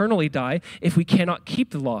eternally die if we cannot keep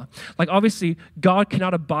the law. Like, obviously, God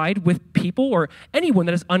cannot abide with people or anyone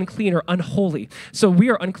that is unclean or unholy. So we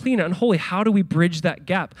are unclean and unholy. How do we bridge that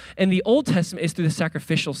gap? And the Old Testament is through the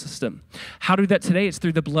sacrificial system. How do we do that today? It's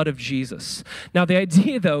through the blood of Jesus. Now, the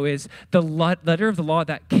idea, though, is the letter of the law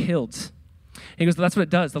that killed. And he goes, that's what it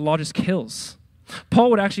does. The law just kills. Paul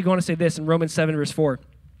would actually go on to say this in Romans 7, verse 4.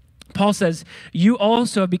 Paul says, you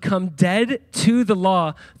also have become dead to the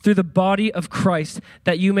law through the body of Christ,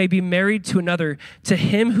 that you may be married to another, to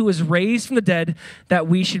him who was raised from the dead, that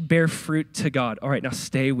we should bear fruit to God. All right, now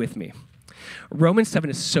stay with me. Romans 7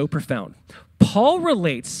 is so profound. Paul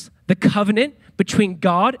relates the covenant between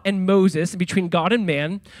God and Moses and between God and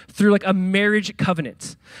man through like a marriage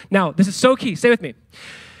covenant. Now, this is so key. Stay with me.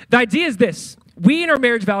 The idea is this. We in our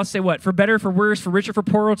marriage vows say what? For better, for worse, for richer, for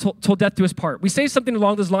poorer, till death do us part. We say something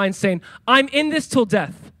along those lines saying, I'm in this till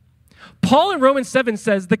death. Paul in Romans 7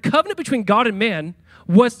 says the covenant between God and man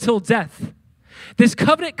was till death. This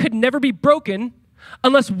covenant could never be broken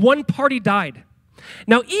unless one party died.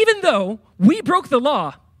 Now, even though we broke the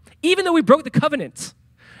law, even though we broke the covenant,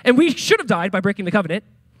 and we should have died by breaking the covenant,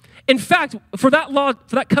 in fact, for that law,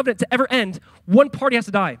 for that covenant to ever end, one party has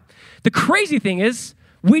to die. The crazy thing is,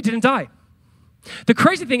 we didn't die. The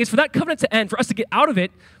crazy thing is, for that covenant to end, for us to get out of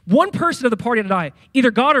it, one person of the party had to die, either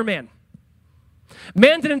God or man.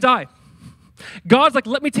 Man didn't die. God's like,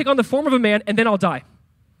 let me take on the form of a man, and then I'll die.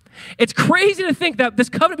 It's crazy to think that this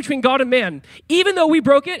covenant between God and man, even though we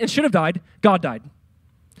broke it and should have died, God died.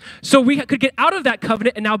 So we could get out of that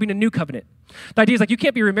covenant and now be in a new covenant. The idea is like, you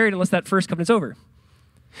can't be remarried unless that first covenant's over.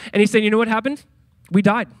 And he's saying, you know what happened? We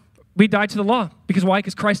died. We died to the law. Because why?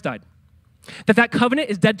 Because Christ died. That covenant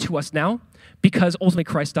is dead to us now because ultimately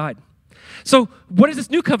Christ died. So what is this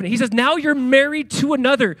new covenant? He says, now you're married to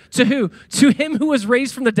another. To who? To him who was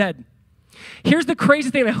raised from the dead. Here's the crazy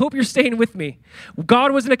thing, and I hope you're staying with me.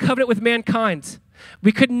 God was in a covenant with mankind.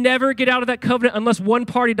 We could never get out of that covenant unless one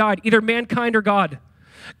party died, either mankind or God.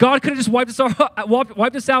 God could have just wiped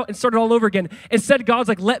us out and started all over again. Instead, God's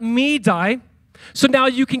like, let me die. So now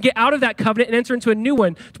you can get out of that covenant and enter into a new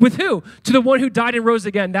one. With who? To the one who died and rose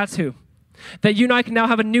again. That's who. That you and I can now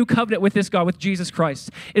have a new covenant with this God, with Jesus Christ.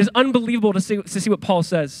 It is unbelievable to see what Paul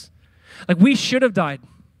says. Like, we should have died.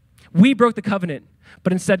 We broke the covenant,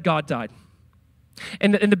 but instead God died.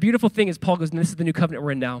 And the beautiful thing is Paul goes, and this is the new covenant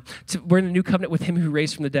we're in now. We're in the new covenant with him who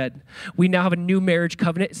raised from the dead. We now have a new marriage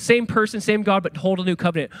covenant. Same person, same God, but hold a new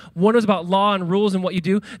covenant. One was about law and rules and what you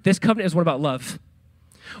do. This covenant is one about love.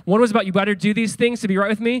 One was about you better do these things to be right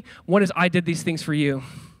with me. One is I did these things for you.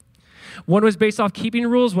 One was based off keeping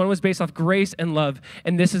rules. One was based off grace and love.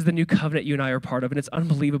 And this is the new covenant you and I are part of. And it's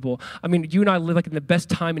unbelievable. I mean, you and I live like in the best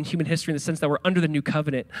time in human history in the sense that we're under the new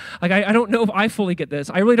covenant. Like, I don't know if I fully get this.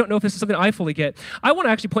 I really don't know if this is something I fully get. I want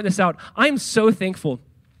to actually point this out. I'm so thankful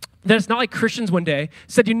that it's not like Christians one day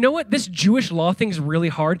said, you know what, this Jewish law thing's really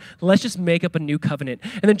hard. Let's just make up a new covenant.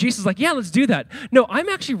 And then Jesus is like, yeah, let's do that. No, I'm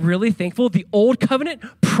actually really thankful the old covenant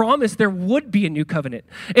promised there would be a new covenant.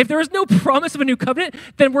 If there was no promise of a new covenant,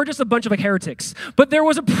 then we're just a bunch of like heretics. But there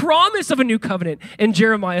was a promise of a new covenant in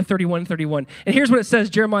Jeremiah 31:31. And here's what it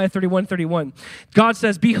says, Jeremiah 31:31. God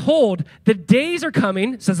says, behold, the days are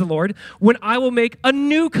coming, says the Lord, when I will make a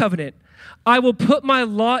new covenant. I will put my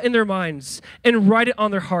law in their minds and write it on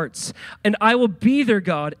their hearts, and I will be their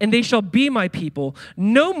God, and they shall be my people.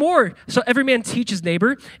 No more shall every man teach his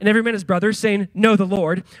neighbor and every man his brother, saying, know the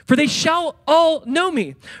Lord, for they shall all know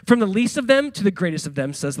me, from the least of them to the greatest of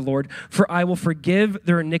them, says the Lord. For I will forgive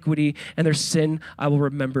their iniquity, and their sin I will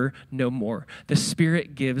remember no more. The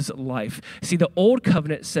Spirit gives life. See, the old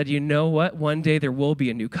covenant said, you know what? One day there will be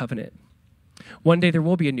a new covenant. One day there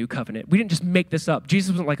will be a new covenant. We didn't just make this up.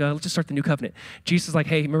 Jesus wasn't like, let's just start the new covenant. Jesus is like,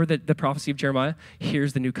 hey, remember the prophecy of Jeremiah?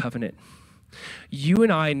 Here's the new covenant. You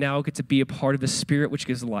and I now get to be a part of the Spirit which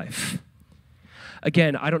gives life.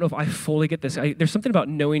 Again, I don't know if I fully get this. There's something about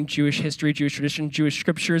knowing Jewish history, Jewish tradition, Jewish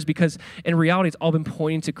scriptures, because in reality, it's all been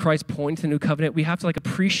pointing to Christ, pointing to the new covenant. We have to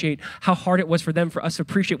appreciate how hard it was for them, for us to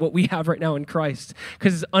appreciate what we have right now in Christ,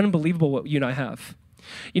 because it's unbelievable what you and I have.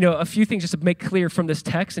 You know, a few things just to make clear from this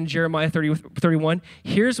text in Jeremiah 31.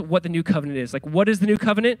 Here's what the new covenant is. Like, what is the new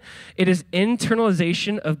covenant? It is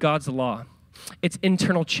internalization of God's law. It's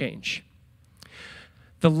internal change.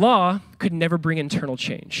 The law could never bring internal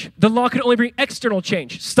change. The law could only bring external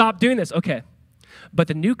change. Stop doing this. Okay. But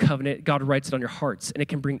the new covenant, God writes it on your hearts, and it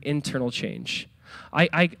can bring internal change.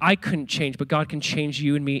 I couldn't change, but God can change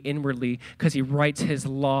you and me inwardly because he writes his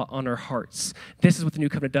law on our hearts. This is what the new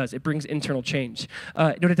covenant does. It brings internal change. You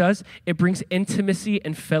know what it does? It brings intimacy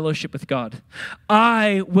and fellowship with God.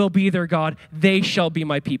 I will be their God. They shall be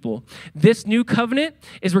my people. This new covenant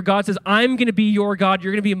is where God says, I'm going to be your God.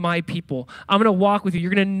 You're going to be my people. I'm going to walk with you.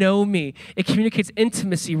 You're going to know me. It communicates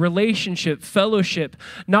intimacy, relationship, fellowship,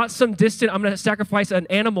 not some distant, I'm going to sacrifice an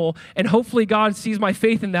animal and hopefully God sees my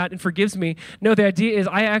faith in that and forgives me. No, the idea is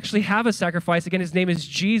I actually have a sacrifice. Again, his name is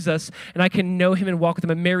Jesus, and I can know him and walk with him.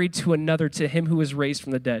 I'm married to another, to him who was raised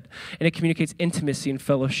from the dead. And it communicates intimacy and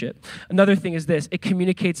fellowship. Another thing is this. It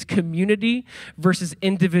communicates community versus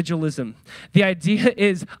individualism. The idea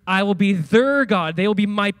is I will be their God. They will be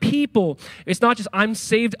my people. It's not just I'm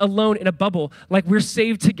saved alone in a bubble. Like we're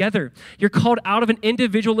saved together. You're called out of an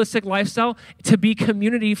individualistic lifestyle to be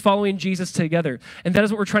community following Jesus together. And that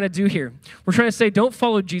is what we're trying to do here. We're trying to say don't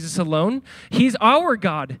follow Jesus alone. He's our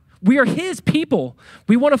God. We are his people.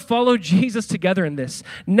 We want to follow Jesus together in this.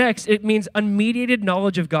 Next, it means unmediated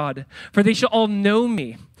knowledge of God. For they shall all know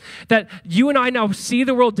me. That you and I now see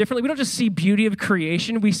the world differently. We don't just see beauty of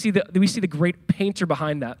creation. We see the great painter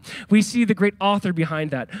behind that. We see the great author behind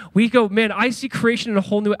that. We go, man, I see creation in a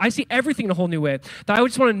whole new way. I see everything in a whole new way. That I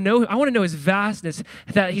just want to know. I want to know his vastness,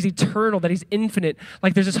 that he's eternal, that he's infinite.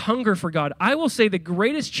 Like there's this hunger for God. I will say the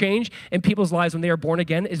greatest change in people's lives when they are born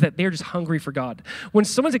again is that they're just hungry for God. When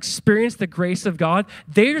someone's experienced the grace of God,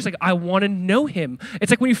 they're just like, I want to know him. It's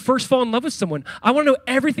like when you first fall in love with someone. I want to know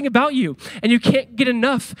everything about you, and you can't get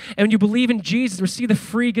enough. And when you believe in Jesus, receive the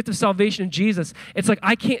free gift of salvation in Jesus, it's like,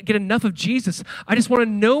 I can't get enough of Jesus. I just want to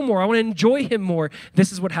know more. I want to enjoy him more.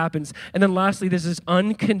 This is what happens. And then lastly, there's this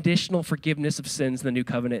unconditional forgiveness of sins in the new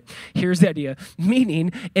covenant. Here's the idea.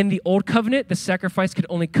 Meaning, in the old covenant, the sacrifice could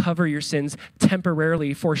only cover your sins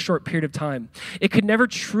temporarily for a short period of time. It could never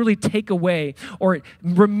truly take away or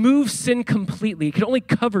remove sin completely. It could only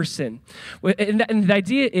cover sin. And the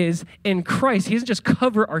idea is, in Christ, he doesn't just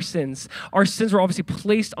cover our sins. Our sins were obviously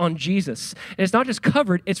placed placed on Jesus. And it's not just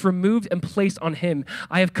covered, it's removed and placed on him.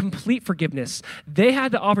 I have complete forgiveness. They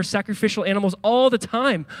had to offer sacrificial animals all the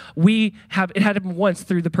time. It had happened once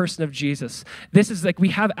through the person of Jesus. This is like we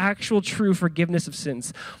have actual true forgiveness of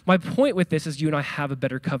sins. My point with this is you and I have a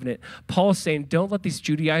better covenant. Paul is saying, don't let these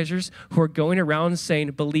Judaizers who are going around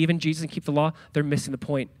saying, believe in Jesus and keep the law, they're missing the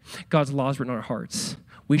point. God's law is written on our hearts.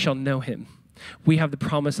 We shall know him. We have the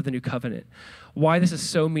promise of the new covenant. Why this is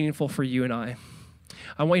so meaningful for you and I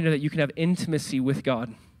want you to know that you can have intimacy with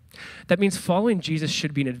God. That means following Jesus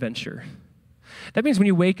should be an adventure. That means when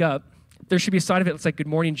you wake up, there should be a side of it that's like, good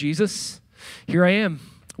morning, Jesus. Here I am.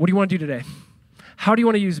 What do you want to do today? How do you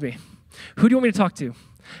want to use me? Who do you want me to talk to?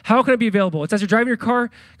 How can I be available? It's as you're driving your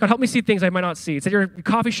car, God, help me see things I might not see. It's at your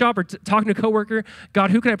coffee shop or talking to a coworker,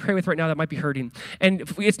 God, who can I pray with right now that might be hurting? And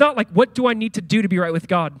it's not like, what do I need to do to be right with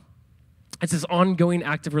God? It's this ongoing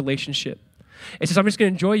active relationship. It's just, I'm just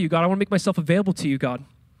going to enjoy you, God. I want to make myself available to you, God.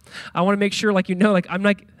 I want to make sure,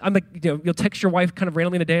 you'll text your wife kind of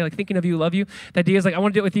randomly in the day, like thinking of you, love you. The idea is like, I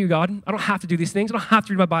want to do it with you, God. I don't have to do these things. I don't have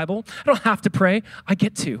to read my Bible. I don't have to pray. I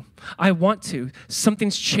get to. I want to.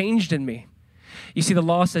 Something's changed in me. You see, the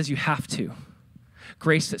law says you have to.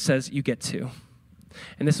 Grace that says you get to.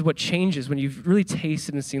 And this is what changes when you've really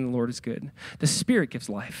tasted and seen the Lord is good. The Spirit gives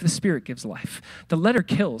life. The Spirit gives life. The letter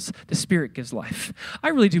kills. The Spirit gives life. I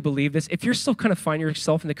really do believe this. If you're still kind of finding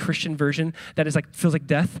yourself in the Christian version that is like feels like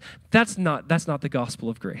death, that's not the gospel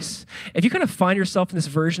of grace. If you kind of find yourself in this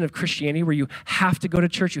version of Christianity where you have to go to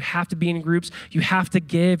church, you have to be in groups, you have to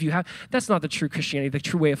give, that's not the true Christianity, the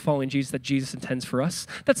true way of following Jesus that Jesus intends for us.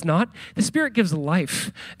 That's not. The Spirit gives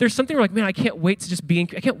life. There's something where like, man, I can't wait to just be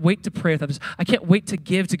I can't wait to pray with others. I can't wait to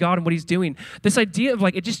give to God and what he's doing. This idea of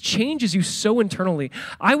like, it just changes you so internally.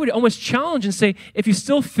 I would almost challenge and say, if you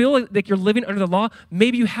still feel like you're living under the law,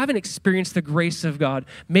 maybe you haven't experienced the grace of God.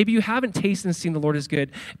 Maybe you haven't tasted and seen the Lord is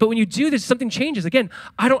good. But when you do this, something changes. Again,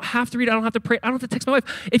 I don't have to read, I don't have to pray, I don't have to text my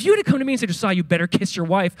wife. If you were to come to me and say, Josiah, you better kiss your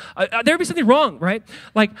wife, there would be something wrong, right?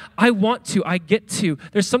 Like, I want to, I get to.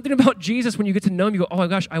 There's something about Jesus when you get to know him, you go, oh my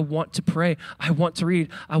gosh, I want to pray. I want to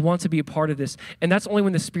read. I want to be a part of this. And that's only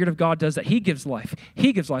when the Spirit of God does that. He gives life.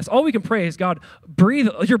 He gives life. All we can pray is, God, breathe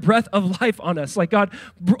your breath of life on us. Like, God,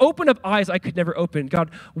 open up eyes I could never open.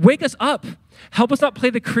 God, wake us up. Help us not play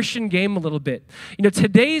the Christian game a little bit. You know,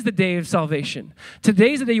 today's the day of salvation.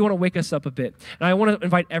 Today's the day you want to wake us up a bit. And I want to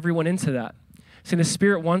invite everyone into that. Saying the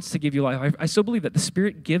Spirit wants to give you life. I so believe that the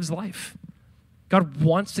Spirit gives life. God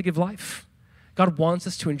wants to give life. God wants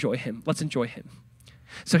us to enjoy him. Let's enjoy him.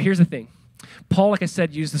 So here's the thing. Paul, like I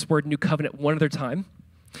said, used this word new covenant one other time.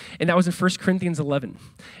 And that was in 1 Corinthians 11.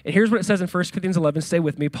 And here's what it says in 1 Corinthians 11. Stay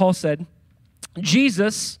with me. Paul said,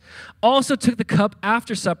 Jesus also took the cup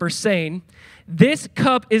after supper, saying, this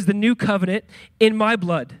cup is the new covenant in my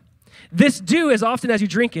blood. This do as often as you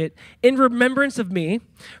drink it in remembrance of me.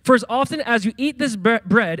 For as often as you eat this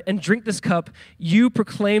bread and drink this cup, you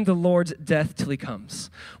proclaim the Lord's death till he comes.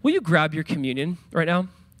 Will you grab your communion right now?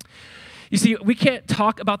 You see, we can't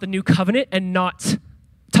talk about the new covenant and not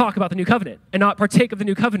talk about the new covenant and not partake of the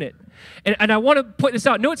new covenant. And I want to point this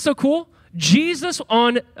out. Know what's so cool? Jesus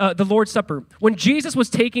on the Lord's Supper, when Jesus was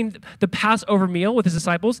taking the Passover meal with his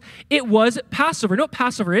disciples, it was Passover. You know what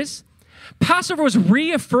Passover is? Passover was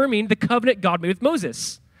reaffirming the covenant God made with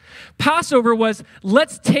Moses. Passover was,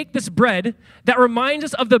 let's take this bread that reminds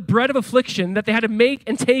us of the bread of affliction that they had to make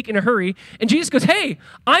and take in a hurry. And Jesus goes, hey,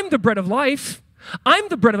 I'm the bread of life. I'm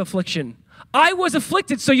the bread of affliction. I was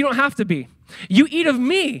afflicted so you don't have to be. You eat of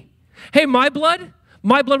me. Hey, my blood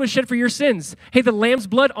was shed for your sins. Hey, the lamb's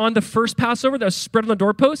blood on the first Passover that was spread on the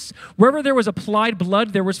doorposts, wherever there was applied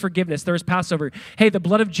blood, there was forgiveness. There was Passover. Hey, the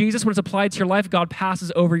blood of Jesus, when it's applied to your life, God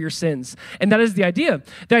passes over your sins. And that is the idea.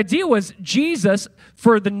 The idea was Jesus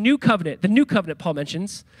for the new covenant, Paul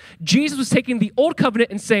mentions. Jesus was taking the old covenant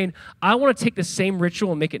and saying, I want to take the same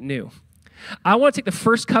ritual and make it new. I want to take the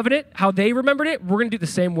first covenant, how they remembered it, we're going to do it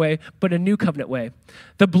the same way, but a new covenant way.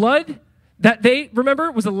 The blood that they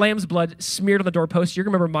remember was the lamb's blood smeared on the doorpost. You're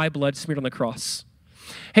going to remember my blood smeared on the cross.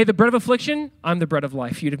 Hey, the bread of affliction, I'm the bread of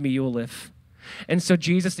life. Eat of me, you will live. And so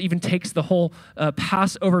Jesus even takes the whole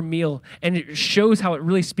Passover meal, and it shows how it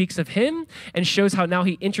really speaks of him and shows how now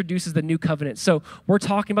he introduces the new covenant. So we're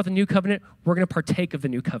talking about the new covenant. We're going to partake of the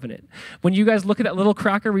new covenant. When you guys look at that little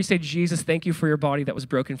cracker, we say, Jesus, thank you for your body that was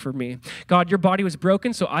broken for me. God, your body was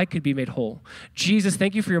broken so I could be made whole. Jesus,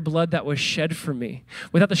 thank you for your blood that was shed for me.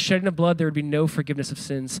 Without the shedding of blood, there would be no forgiveness of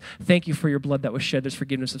sins. Thank you for your blood that was shed. There's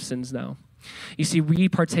forgiveness of sins now. You see, we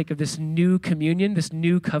partake of this new communion, this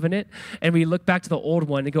new covenant, and we look back to the old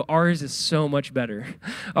one and go, ours is so much better.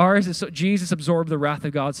 Jesus absorbed the wrath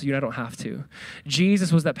of God so you and I don't have to.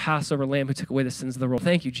 Jesus was that Passover lamb who took away the sins of the world.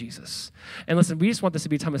 Thank you, Jesus. And listen, we just want this to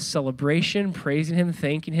be a time of celebration, praising him,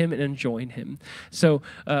 thanking him, and enjoying him. So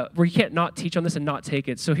we can't not teach on this and not take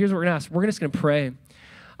it. So here's what we're going to ask. We're just going to pray.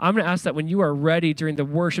 I'm going to ask that when you are ready during the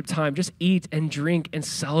worship time, just eat and drink and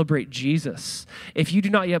celebrate Jesus. If you do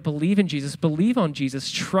not yet believe in Jesus, believe on Jesus,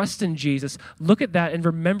 trust in Jesus, look at that and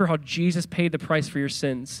remember how Jesus paid the price for your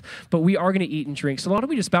sins. But we are going to eat and drink. So why don't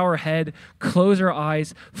we just bow our head, close our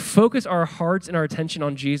eyes, focus our hearts and our attention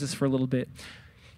on Jesus for a little bit.